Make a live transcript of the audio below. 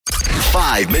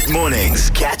5 mid-mornings.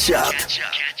 Catch up.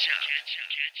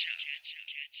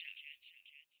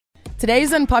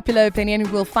 Today's unpopular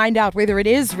opinion, we'll find out whether it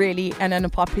is really an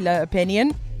unpopular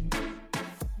opinion.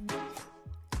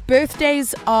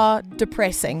 Birthdays are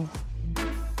depressing.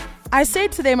 I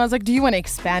said to them, I was like, do you want to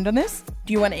expand on this?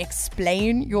 Do you want to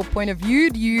explain your point of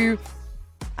view?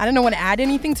 I don't know, want to add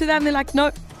anything to that? And they're like,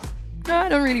 no, I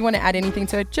don't really want to add anything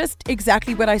to it. Just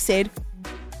exactly what I said.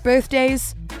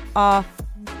 Birthdays are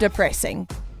depressing.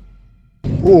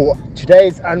 Oh,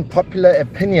 today's unpopular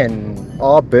opinion.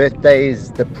 Are birthdays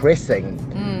depressing?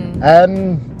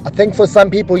 I think for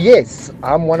some people, yes.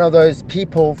 I'm one of those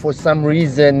people, for some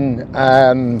reason,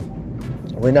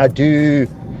 when I do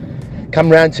come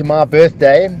round to my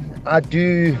birthday, I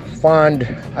do find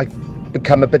I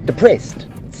become a bit depressed.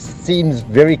 It seems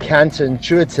very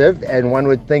counterintuitive, and one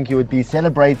would think you would be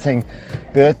celebrating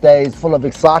birthdays full of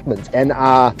excitement. And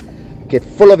I get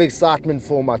full of excitement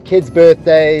for my kids'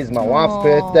 birthdays, my wife's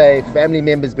birthday, family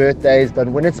members' birthdays, but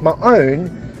when it's my own,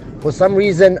 for some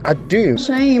reason, I do.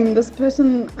 Shame. This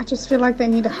person, I just feel like they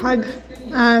need a hug.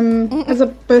 As a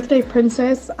birthday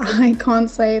princess, I can't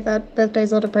say that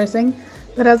birthdays are depressing.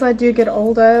 But as I do get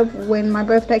older, when my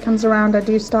birthday comes around, I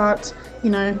do start,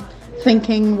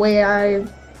 thinking where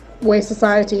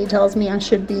society tells me I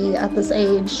should be at this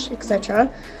age, etc.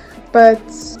 But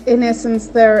in essence,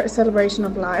 they're a celebration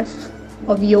of life,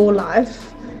 of your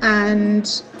life,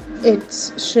 and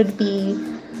it should be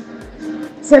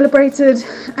celebrated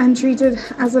and treated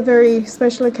as a very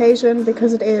special occasion,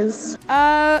 because it is.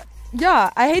 Yeah,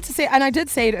 I hate to say, and I did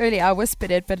say it earlier, I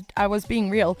whispered it, but I was being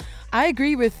real. I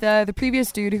agree with the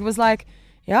previous dude who was like,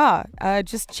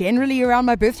 just generally around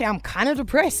my birthday, I'm kind of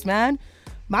depressed, man.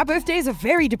 My birthday is a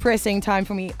very depressing time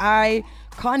for me. I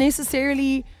can't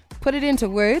necessarily put it into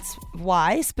words.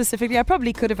 Why specifically? I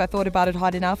probably could if I thought about it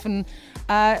hard enough, and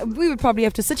we would probably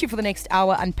have to sit here for the next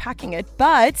hour unpacking it,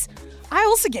 but I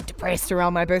also get depressed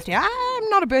around my birthday. I'm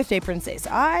not a birthday princess.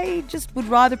 I just would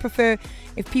rather prefer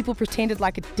if people pretended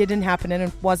like it didn't happen and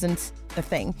it wasn't a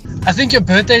thing. I think your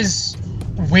birthday's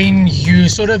when you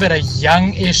sort of at a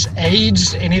young-ish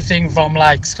age, anything from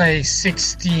like, say,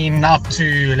 16 up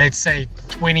to, let's say,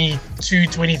 22,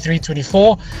 23,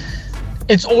 24.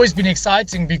 It's always been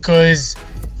exciting because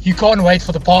you can't wait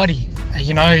for the party.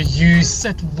 You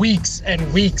sit weeks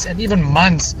and weeks and even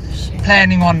months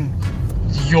planning on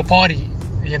your party.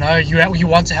 You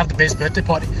want to have the best birthday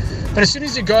party, but as soon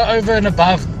as you go over and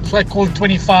above, like called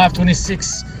 25,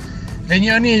 26, then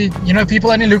you only,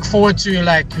 people only look forward to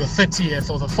like your 30th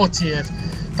or the 40th,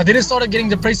 but then it started getting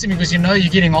depressing because you're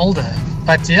getting older.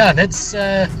 But yeah, that's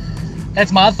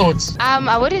my thoughts.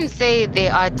 I wouldn't say they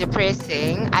are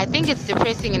depressing. I think it's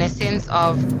depressing in a sense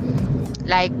of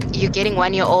like you're getting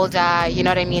 1 year older, you know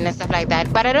what I mean, and stuff like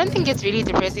that. But I don't think it's really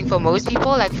depressing for most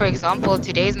people. Like, for example,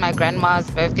 today is my grandma's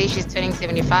birthday. She's turning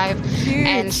 75. Cute.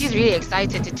 And she's really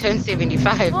excited to turn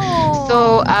 75. Aww.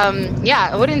 So,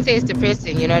 I wouldn't say it's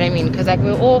depressing, you know what I mean? Because like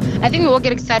I think we all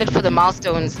get excited for the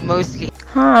milestones mostly.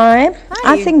 Hi.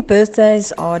 I think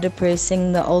birthdays are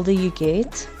depressing the older you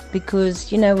get,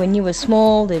 because, when you were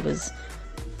small, there was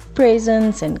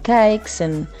presents and cakes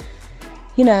and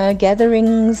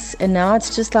gatherings, and now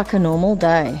it's just like a normal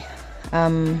day,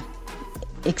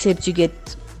 except you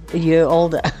get a year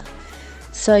older.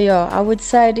 So yeah, I would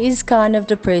say it is kind of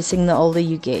depressing the older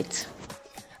you get.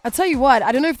 I'll tell you what,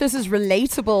 I don't know if this is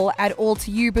relatable at all to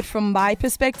you, but from my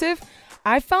perspective,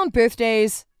 I found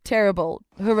birthdays terrible,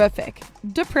 horrific,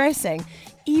 depressing.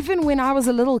 Even when I was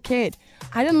a little kid,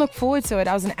 I didn't look forward to it.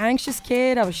 I was an anxious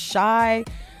kid, I was shy.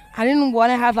 I didn't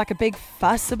want to have like a big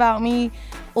fuss about me.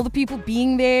 All the people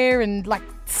being there and like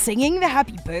singing the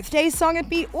happy birthday song at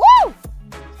me. Woo!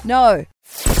 No.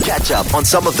 Catch up on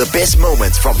some of the best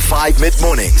moments from 5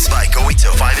 mid-mornings by going to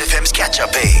 5FM's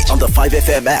catch-up page on the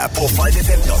 5FM app or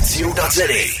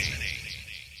 5FM.co.za.